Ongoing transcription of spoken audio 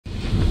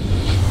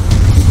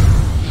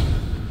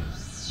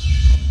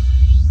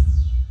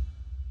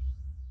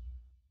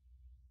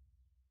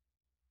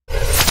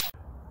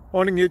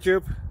Morning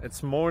YouTube,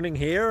 it's morning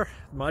here.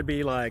 It might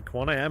be like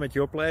 1 a.m. at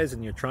your place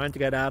and you're trying to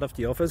get out of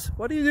the office.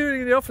 What are you doing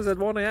in the office at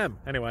 1 a.m?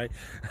 Anyway,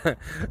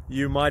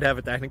 you might have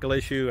a technical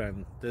issue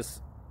and this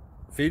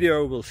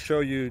video will show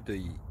you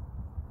the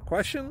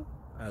question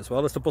as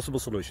well as the possible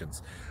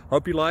solutions.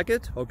 Hope you like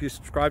it, hope you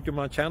subscribe to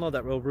my channel.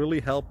 That will really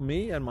help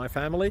me and my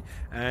family,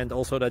 and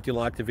also that you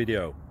like the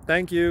video.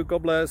 Thank you,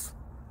 God bless.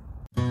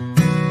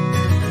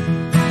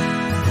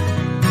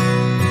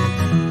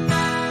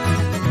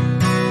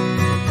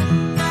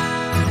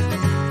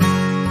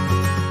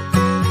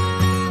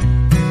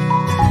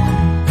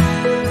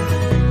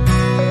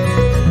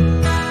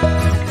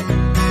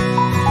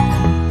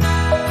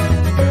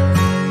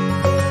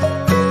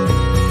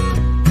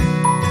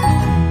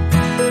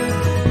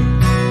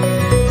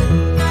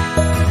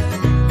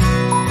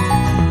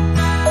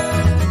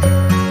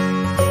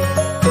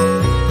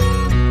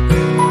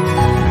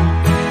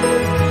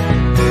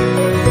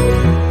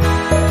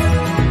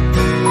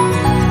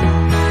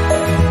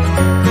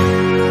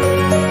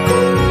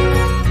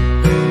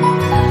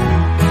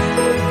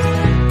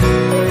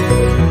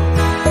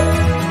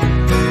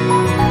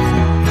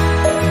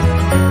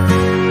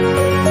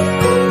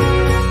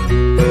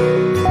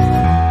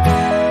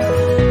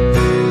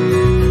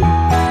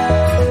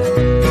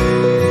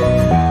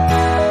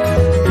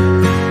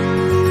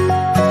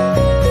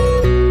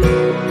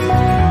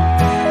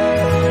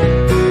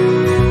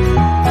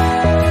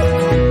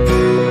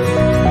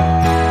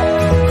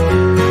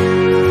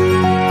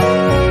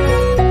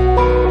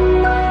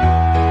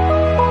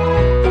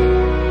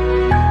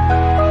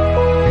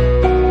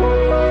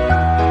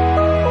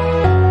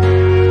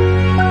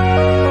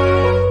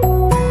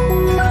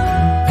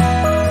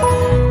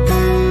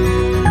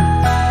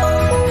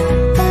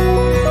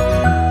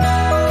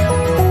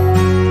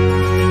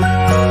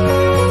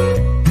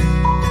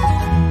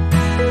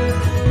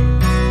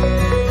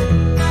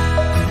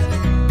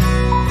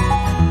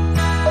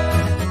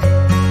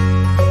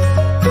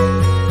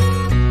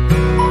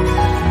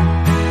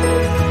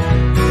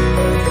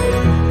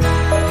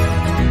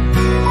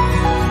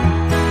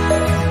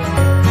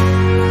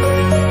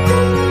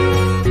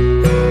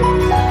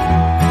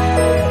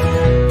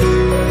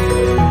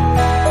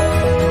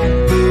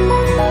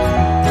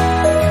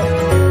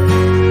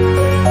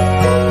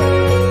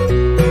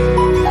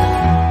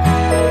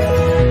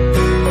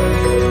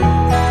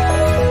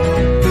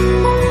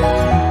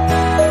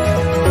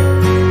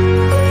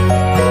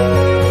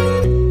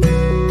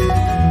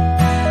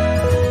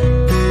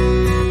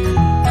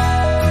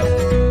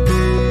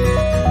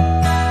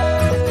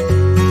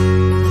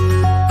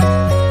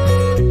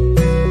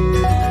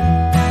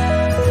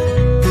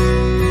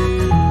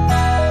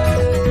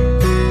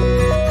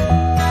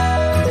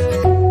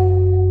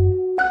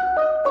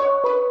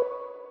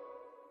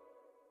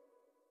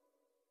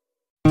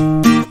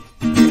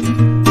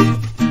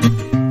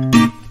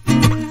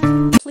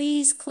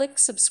 Please click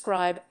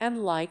subscribe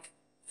and like.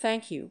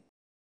 Thank you.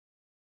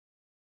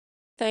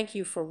 Thank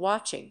you for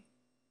watching.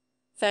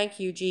 Thank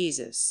you,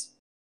 Jesus.